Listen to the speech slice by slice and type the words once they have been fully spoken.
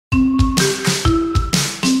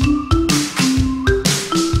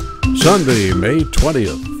Sunday, May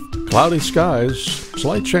 20th. Cloudy skies,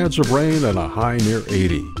 slight chance of rain, and a high near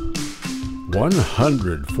 80.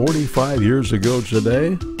 145 years ago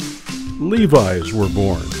today, Levi's were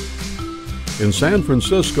born. In San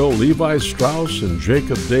Francisco, Levi Strauss and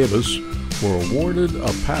Jacob Davis were awarded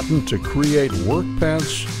a patent to create work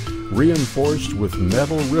pants reinforced with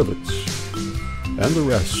metal rivets. And the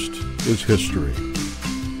rest is history.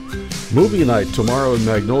 Movie night tomorrow in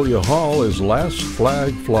Magnolia Hall is Last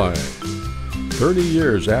Flag Flying. 30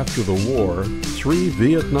 years after the war, 3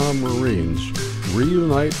 Vietnam Marines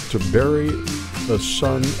reunite to bury the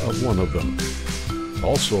son of one of them,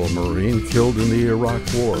 also a Marine killed in the Iraq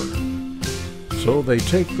War. So they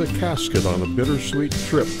take the casket on a bittersweet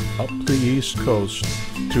trip up the East Coast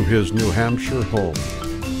to his New Hampshire home,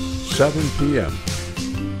 7 p.m.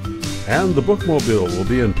 And the bookmobile will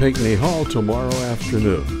be in Pinckney Hall tomorrow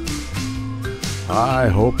afternoon. I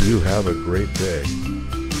hope you have a great day.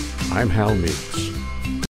 I'm Meeks.